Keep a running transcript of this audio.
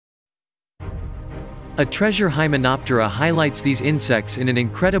A treasure Hymenoptera highlights these insects in an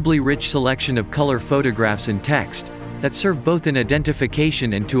incredibly rich selection of color photographs and text, that serve both in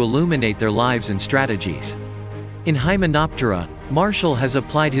identification and to illuminate their lives and strategies. In Hymenoptera, Marshall has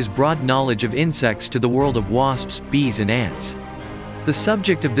applied his broad knowledge of insects to the world of wasps, bees and ants. The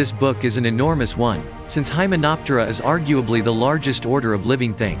subject of this book is an enormous one, since Hymenoptera is arguably the largest order of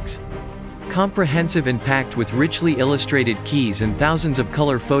living things. Comprehensive and packed with richly illustrated keys and thousands of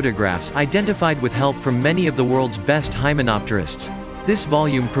color photographs identified with help from many of the world's best hymenopterists, this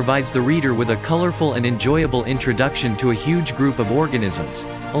volume provides the reader with a colorful and enjoyable introduction to a huge group of organisms,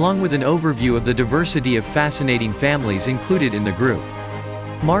 along with an overview of the diversity of fascinating families included in the group.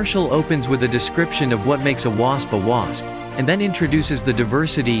 Marshall opens with a description of what makes a wasp, and then introduces the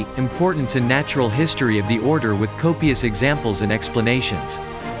diversity, importance and natural history of the order with copious examples and explanations.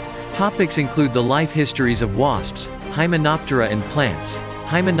 Topics include the life histories of wasps, Hymenoptera and plants,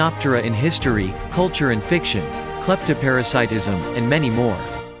 Hymenoptera in history, culture and fiction, kleptoparasitism, and many more.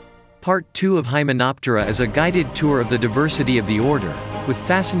 Part 2 of Hymenoptera is a guided tour of the diversity of the order, with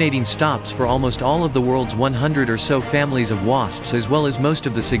fascinating stops for almost all of the world's 100 or so families of wasps as well as most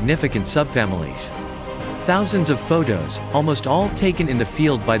of the significant subfamilies. Thousands of photos, almost all taken in the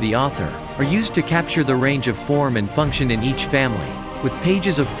field by the author, are used to capture the range of form and function in each family, with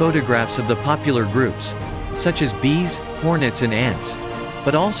pages of photographs of the popular groups, such as bees, hornets and ants,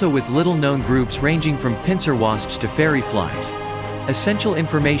 but also with little-known groups ranging from pincer wasps to fairy flies. Essential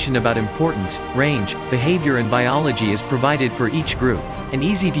information about importance, range, behavior and biology is provided for each group, and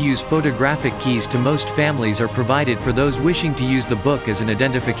easy-to-use photographic keys to most families are provided for those wishing to use the book as an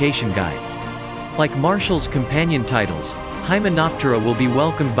identification guide. Like Marshall's companion titles, Hymenoptera will be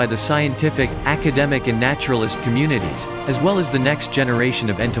welcomed by the scientific, academic and naturalist communities, as well as the next generation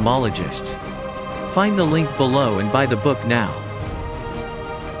of entomologists. Find the link below and buy the book now.